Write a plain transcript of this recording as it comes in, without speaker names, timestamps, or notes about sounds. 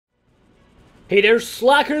Hey there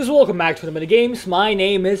slackers, welcome back to the minigames. My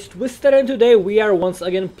name is Twisted and today we are once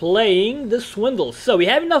again playing the Swindle. So we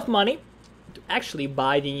have enough money to actually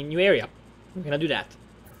buy the new area. We're gonna do that.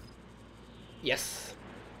 Yes.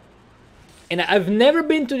 And I've never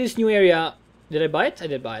been to this new area. Did I buy it? I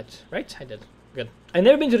did buy it, right? I did. Good. I've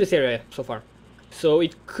never been to this area so far. So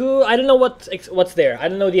it could... I don't know what's there. I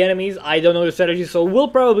don't know the enemies. I don't know the strategy. So we'll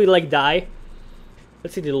probably like die.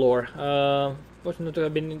 Let's see the lore. Fortunate to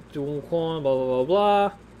have been into blah blah blah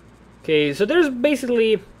blah. Okay, so there's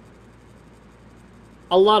basically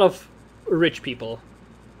a lot of rich people.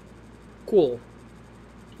 Cool.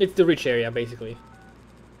 It's the rich area basically.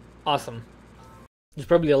 Awesome. There's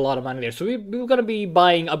probably a lot of money there. So we're gonna be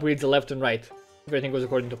buying upgrades left and right. If everything goes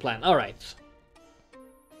according to plan. Alright.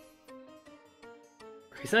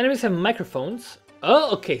 Okay, some enemies have microphones.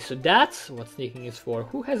 Oh, okay, so that's what sneaking is for.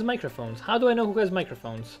 Who has microphones? How do I know who has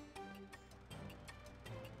microphones?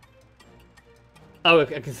 Oh, I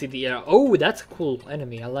can see the air. Oh, that's a cool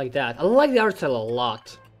enemy. I like that. I like the art style a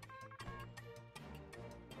lot.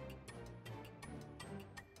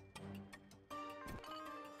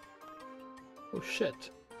 Oh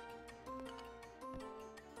shit.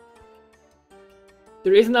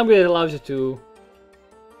 There is an upgrade that allows you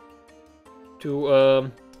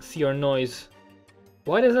to see your noise.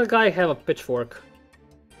 Why does that guy have a pitchfork?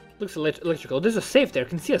 Looks electrical. There's a safe there. I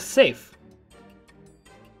can see a safe.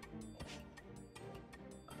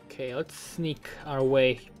 Okay, let's sneak our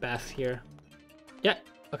way past here. Yeah,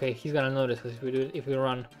 okay, he's gonna notice us if we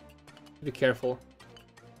run. Be careful.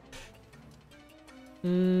 We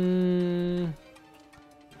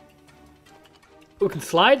can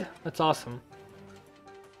slide? That's awesome.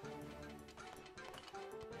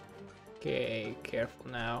 Okay,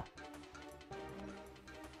 careful now.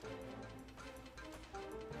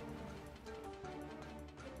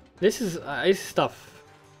 This is tough.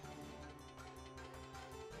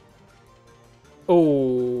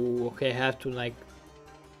 Oh, okay, I have to like...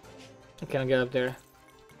 I can't get up there.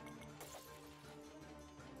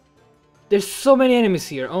 There's so many enemies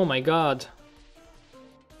here, oh my god.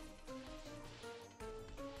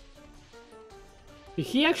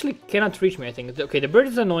 He actually cannot reach me, I think. Okay, the bird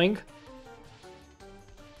is annoying.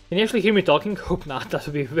 Can you actually hear me talking? Hope not, that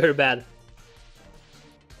would be very bad.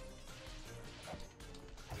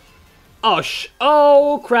 Oh,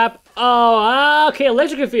 oh crap. Oh, okay,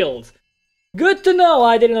 electrical fields. Good to know,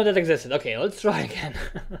 I didn't know that existed. Okay, let's try again.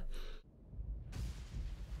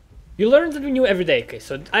 You learn something new every day. Okay,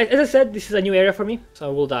 so as I said, this is a new area for me, so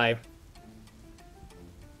I will die.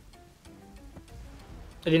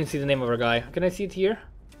 I didn't see the name of our guy. Can I see it here?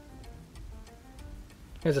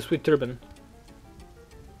 There's a sweet turban.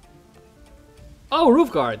 Oh,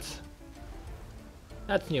 roof guards.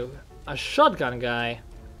 That's new. A shotgun guy.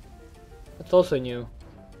 That's also new.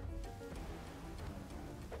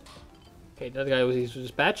 Okay, that guy was easy to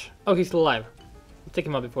dispatch. Oh, he's still alive. We'll take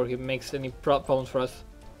him out before he makes any problems for us.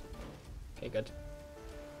 Okay, good.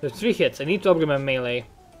 There's 3 hits. I need to upgrade my melee.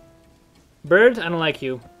 Bird, I don't like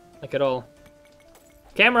you. Like at all.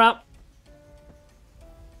 Camera!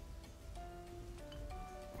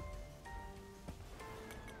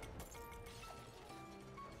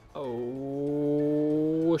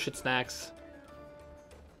 Oh, shit snacks.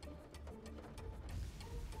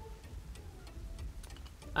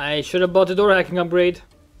 I should have bought the door hacking upgrade.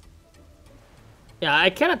 Yeah, I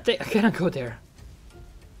cannot go there.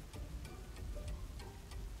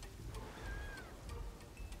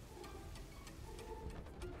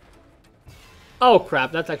 Oh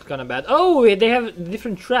crap, that's actually kinda bad. Oh, they have a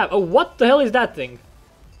different trap. Oh, what the hell is that thing?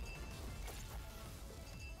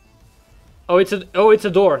 Oh, it's a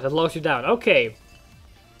door that locks you down. Okay.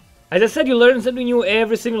 As I said, you learn something new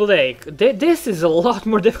every single day. This is a lot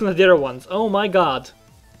more difficult than the other ones. Oh my god.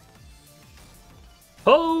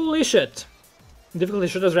 Holy shit. Difficulty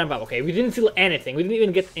should just ramp up. Okay, we didn't steal anything. We didn't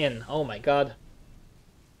even get in. Oh my god.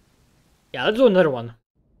 Yeah, let's do another one.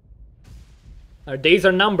 Our days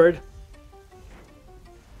are numbered.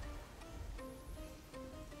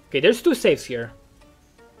 Okay, there's 2 safes here.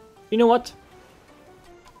 You know what?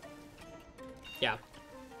 Yeah.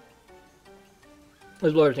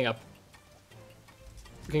 Let's blow everything up.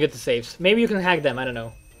 You can get the safes. Maybe you can hack them, I don't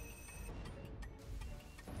know.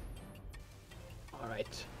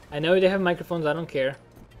 Alright. I know they have microphones, I don't care.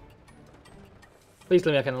 Please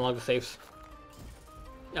tell me I can unlock the safes.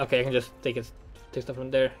 Okay, I can just take stuff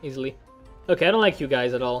from there easily. Okay, I don't like you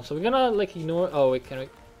guys at all, so we're gonna like ignore... Oh, we can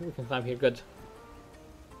climb here, good.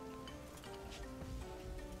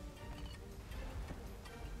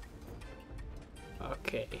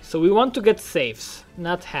 Okay, so we want to get safes,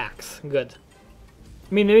 not hacks. Good.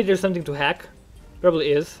 I mean, maybe there's something to hack.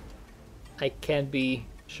 Probably is. I can't be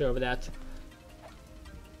sure of that.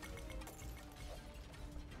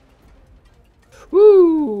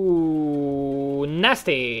 Woo!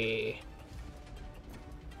 Nasty!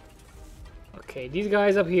 Okay, these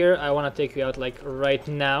guys up here, I want to take you out like right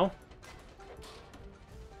now.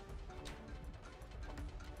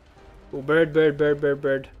 Ooh, bird, bird, bird, bird,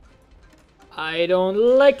 bird. I don't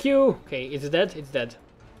like you! Okay, it's dead? It's dead.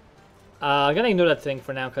 I'm gonna ignore that thing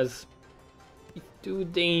for now, because it's too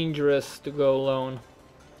dangerous to go alone.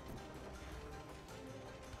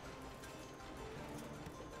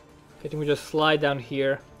 Okay, I think we just slide down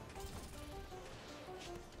here.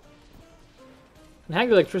 And hack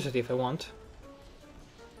the electricity if I want.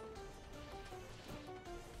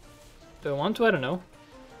 Do I want to? I don't know.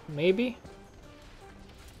 Maybe?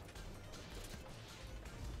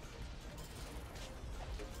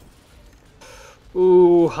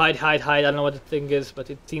 Ooh, hide, hide, hide. I don't know what the thing is, but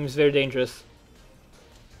it seems very dangerous.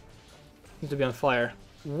 Needs to be on fire.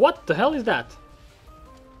 What the hell is that?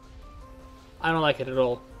 I don't like it at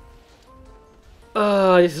all.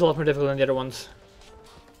 This is a lot more difficult than the other ones.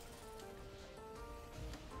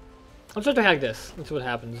 I'll try to hack this. Let's see what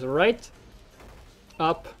happens. Right.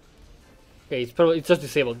 Up. Okay, it's just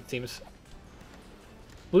disabled, it seems.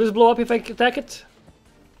 Will this blow up if I attack it?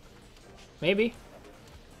 Maybe.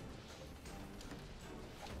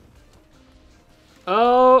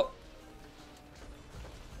 Oh!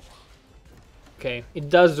 Okay, it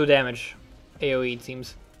does do damage. AoE, it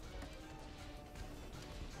seems.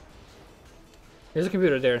 There's a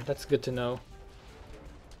computer there, that's good to know.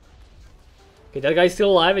 Okay, that guy's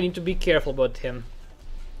still alive, I need to be careful about him.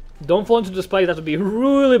 Don't fall into the spike, that would be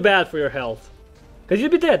really bad for your health. Because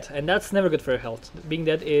you'll be dead, and that's never good for your health. Being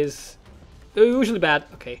dead is usually bad.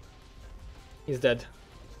 Okay, he's dead.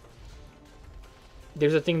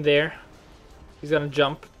 There's a thing there. He's gonna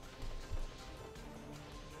jump.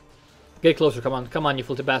 Get closer, come on, come on, you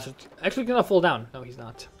filthy bastard. Actually, gonna fall down. No, he's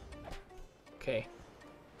not. Okay,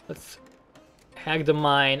 let's hack the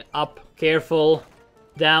mine. Up, careful.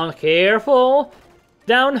 Down, careful.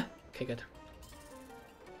 Down. Okay, good.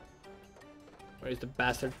 Where is the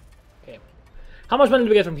bastard? Okay. How much money do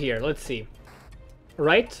we get from here? Let's see.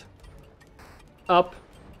 Right. Up.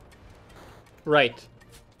 Right.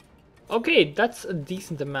 Okay, that's a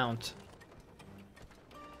decent amount.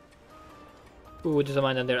 Ooh, there's a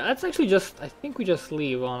mine down there. That's actually just... I think we just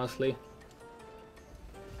leave, honestly.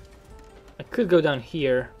 I could go down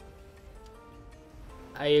here.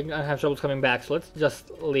 I have troubles coming back, so let's just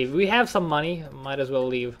leave. We have some money. Might as well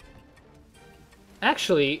leave.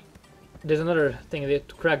 Actually, there's another thing to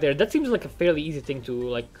crack there. That seems like a fairly easy thing to,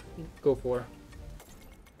 like, go for.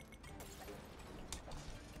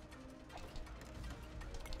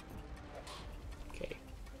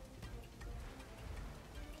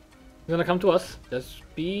 He's gonna come to us. Just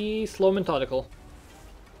be slow and methodical.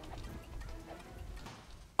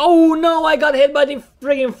 Oh no, I got hit by the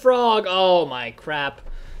friggin' frog. Oh my crap.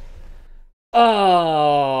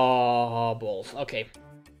 Oh, balls. Okay.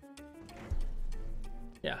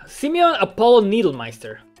 Yeah, Simeon Apollo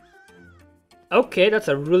Needlemeister. Okay, that's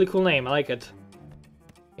a really cool name. I like it.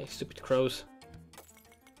 Okay, stupid crows.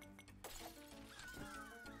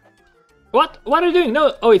 What? What are you doing?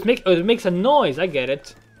 No. Oh, it makes a noise. I get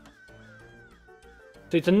it.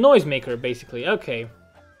 So it's a noisemaker, basically. Okay.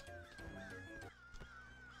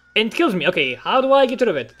 And it kills me. Okay, how do I get rid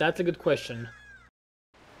of it? That's a good question.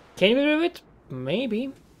 Can you get rid of it?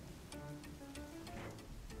 Maybe.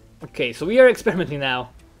 Okay, so we are experimenting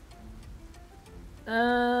now.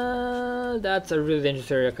 That's a really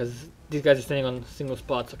dangerous area because these guys are standing on single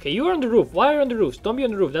spots. Okay, you are on the roof. Why are you on the roof? Don't be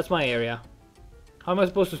on the roof. That's my area. How am I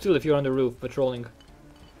supposed to steal if you're on the roof patrolling?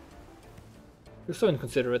 You're so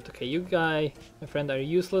inconsiderate. Okay, you guy, my friend, are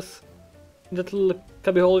useless. In that little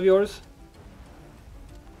cubbyhole of yours.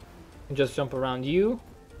 And just jump around you.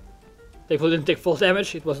 Thankfully didn't take full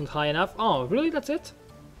damage, it wasn't high enough. Oh, really? That's it?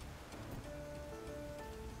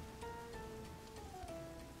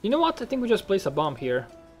 You know what? I think we just place a bomb here.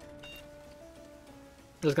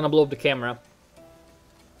 That's gonna blow up the camera.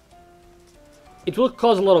 It will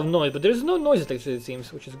cause a lot of noise, but there's no noise detector, it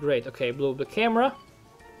seems, which is great. Okay, blow up the camera.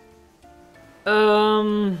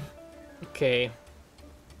 Okay.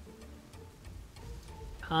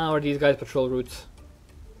 How are these guys' patrol routes?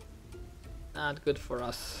 Not good for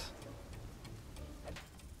us.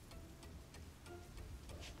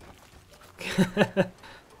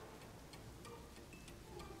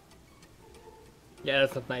 Yeah,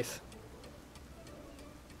 that's not nice.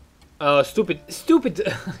 Oh,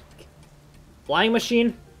 stupid flying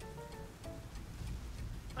machine.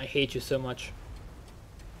 I hate you so much.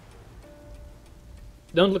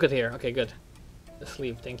 Don't look at here. Okay, good. Just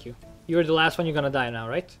leave, thank you. You're the last one, you're gonna die now,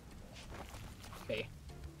 right? Okay.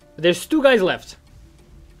 There's 2 guys left.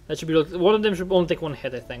 That should be... One of them should only take 1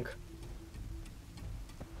 hit, I think.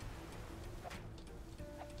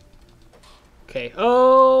 Okay.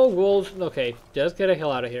 Oh, wolves. Okay, just get the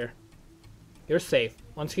hell out of here. You're safe.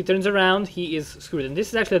 Once he turns around, he is screwed. And this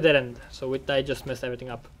is actually a dead end, so I just messed everything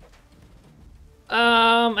up.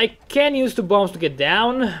 I can use 2 bombs to get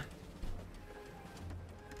down.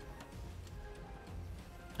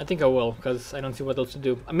 I think I will, because I don't see what else to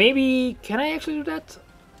do. Maybe... Can I actually do that?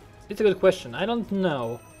 It's a good question. I don't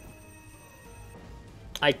know.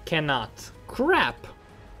 I cannot. Crap!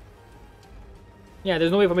 Yeah, there's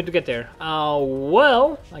no way for me to get there.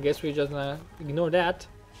 Well, I guess we're just gonna ignore that.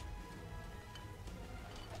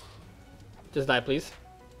 Just die, please.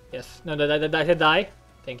 Yes. No, I said die.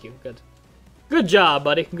 Thank you. Good. Good job,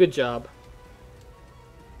 buddy. Good job.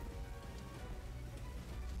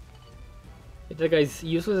 That guy's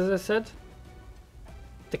useless, as I said.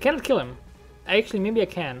 I cannot kill him. Actually, maybe I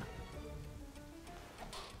can.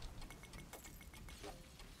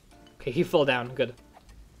 Okay, he fell down. Good.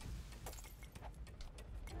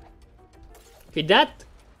 Okay, that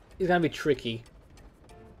is gonna be tricky.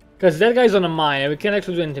 Because that guy's on a mine, and we can't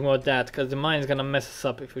actually do anything about that, because the mine is gonna mess us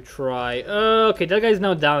up if we try. Okay, that guy's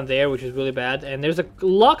now down there, which is really bad. And there's a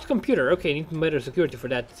locked computer. Okay, need better security for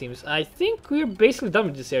that, it seems. I think we're basically done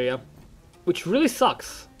with this area. Which really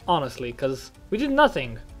sucks, honestly, because we did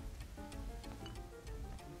nothing.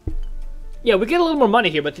 Yeah, we get a little more money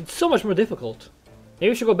here, but it's so much more difficult. Maybe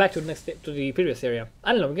we should go back to the previous area.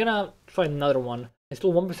 I don't know, we're gonna try another one. I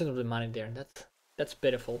still 1% of the money there, and that's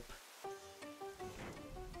pitiful.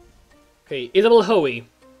 Okay, Isabel Hoey.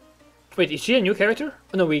 Wait, is she a new character?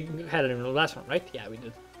 Oh no, we had it in the last one, right? Yeah, we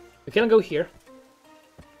did. We can go here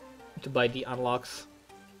to buy the unlocks.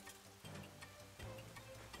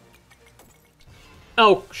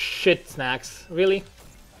 Oh shit, snacks. Really?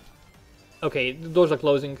 Okay, the doors are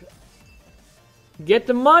closing. Get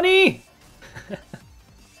the money!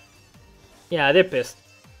 Yeah, they're pissed.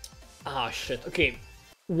 Ah, shit. Okay,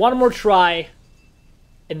 one more try,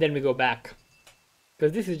 and then we go back.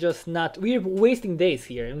 Because this is just not... We're wasting days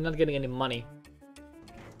here, and we're not getting any money.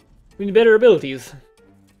 We need better abilities.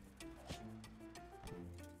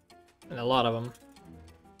 And a lot of them.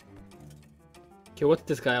 Okay, what's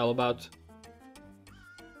this guy all about?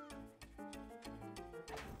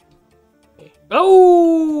 Okay.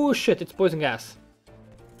 Oh, shit, it's poison gas.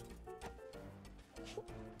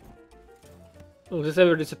 Will this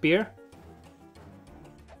ever disappear?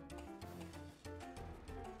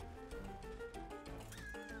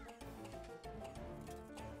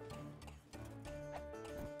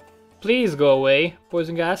 Please go away,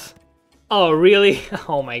 poison gas. Oh, really?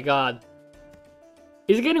 Oh my god.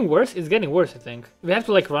 Is it getting worse? It's getting worse, I think. We have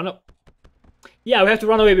to, like, run up. Yeah, we have to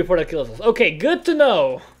run away before that kills us. Okay, good to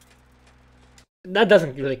know. That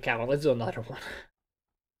doesn't really count. Let's do another one.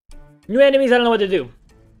 New enemies, I don't know what to do.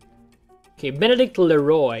 Okay, Benedict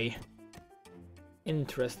Leroy.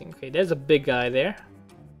 Interesting. Okay, there's a big guy there.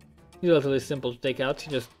 He's relatively simple to take out.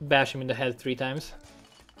 You just bash him in the head 3 times.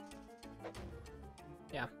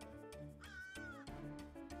 Yeah.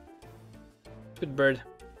 Good bird.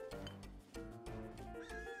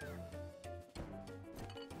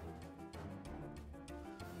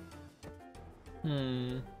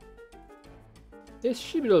 This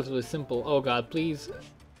should be relatively simple. Oh god, please.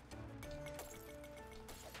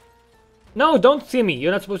 No, don't see me.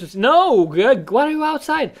 You're not supposed to see. No! Good. Why are you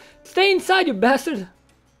outside? Stay inside, you bastard!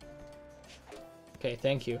 Okay,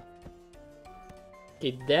 thank you.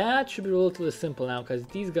 Okay, that should be relatively simple now, because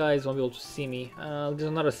these guys won't be able to see me. There's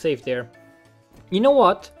another safe there. You know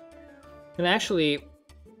what? I'm gonna actually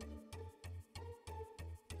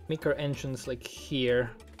make our entrance like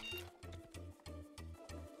here.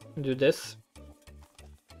 Do this.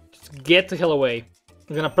 Just get the hell away.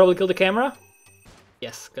 I'm gonna probably kill the camera.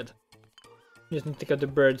 Yes, good. Just need to take out the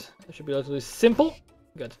bird. That should be relatively simple.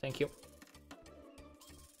 Good, thank you.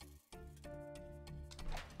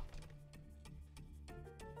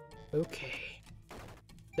 Okay.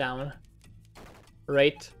 Down.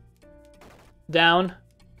 Right. Down.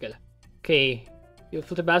 Good. Okay. You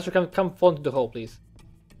filthy bastard, come fall into the hole, please.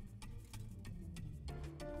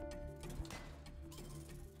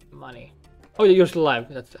 Money. Oh, you're still alive.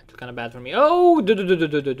 That's kind of bad for me. Oh, okay,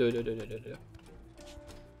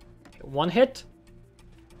 1 hit.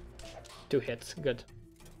 2 hits. Good.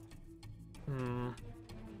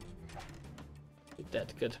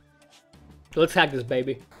 Dead. Good. So let's hack this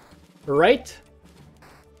baby. Right.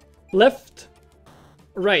 Left.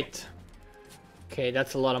 Right. Okay,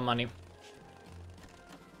 that's a lot of money.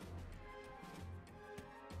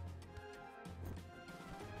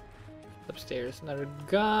 Upstairs, another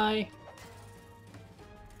guy.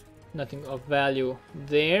 Nothing of value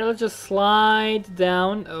there. Let's just slide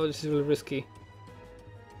down. Oh, this is really risky.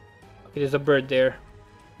 Okay, there's a bird there.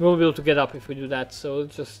 We won't be able to get up if we do that, so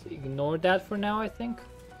let's just ignore that for now, I think.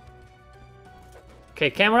 Okay,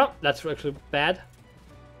 camera. That's actually bad.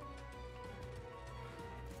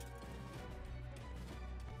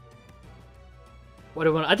 What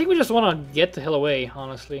do we want? I think we just want to get the hell away,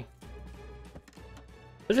 honestly.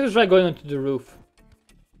 Let's just try going onto the roof.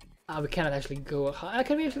 Ah, we cannot actually go.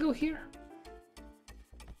 Can we actually go here?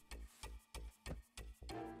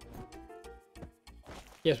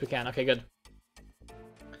 Yes, we can. Okay, good.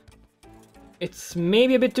 It's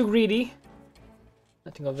maybe a bit too greedy.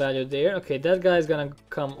 Nothing of value there. Okay, that guy's gonna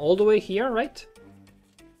come all the way here, right?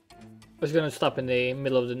 Or is he gonna stop in the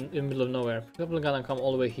middle of nowhere? Probably gonna come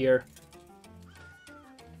all the way here.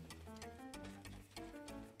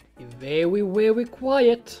 Be very, very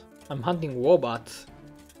quiet. I'm hunting robots.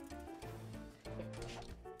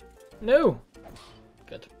 No.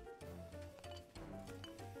 Good.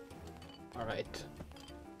 All right.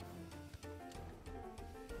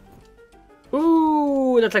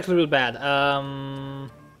 Ooh, that's actually real bad.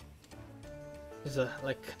 There's a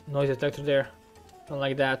noise detector there. Don't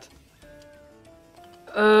like that.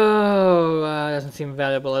 Oh, doesn't seem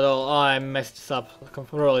valuable at all. Oh, I messed this up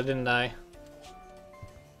completely, didn't I?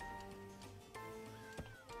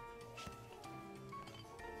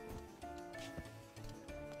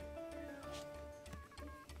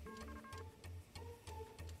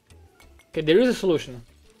 Okay, there is a solution.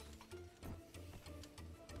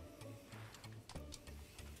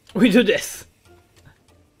 We do this.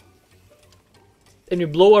 And we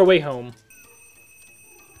blow our way home.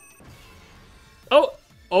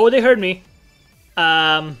 Oh, they heard me.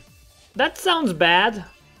 That sounds bad.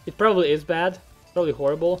 It probably is bad. Probably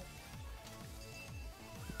horrible.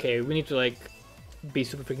 Okay, we need to be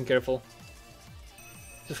super freaking careful.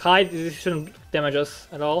 Just hide. This shouldn't damage us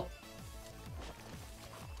at all.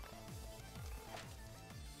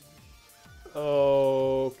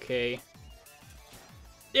 Okay.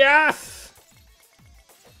 Yes!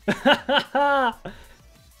 I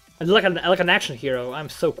look like an action hero. I'm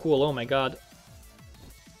so cool. Oh my god.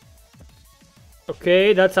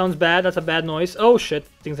 Okay, that sounds bad. That's a bad noise. Oh shit,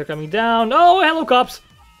 things are coming down. Oh, hello cops.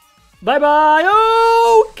 Bye bye.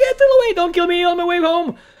 Oh, get away! Don't kill me on my way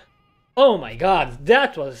home. Oh my god,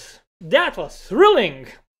 that was thrilling.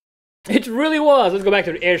 It really was. Let's go back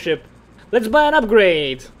to the airship. Let's buy an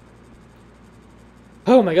upgrade.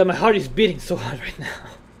 Oh my god, my heart is beating so hard right now.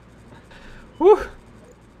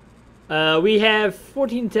 Whew. We have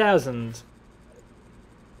 14,000.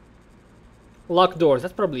 Locked doors,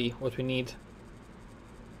 that's probably what we need.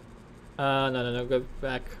 No, go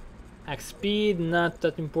back. Axe speed, not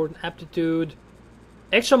that important. Aptitude.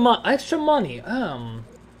 Extra money.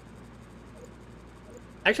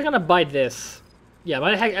 Actually gonna buy this. Yeah,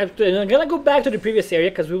 but I'm gonna go back to the previous area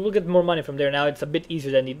because we will get more money from there now. It's a bit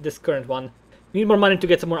easier than this current one. We need more money to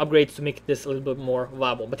get some more upgrades to make this a little bit more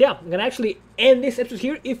viable. But yeah, I'm gonna actually end this episode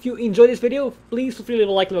here. If you enjoyed this video, please feel free to leave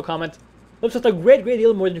a like, leave a comment. Helps us a great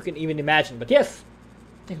deal, more than you can even imagine. But yes,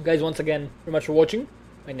 thank you guys once again very much for watching.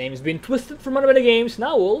 My name has been Twisted from Unlimited Games.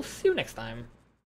 Now we'll see you next time.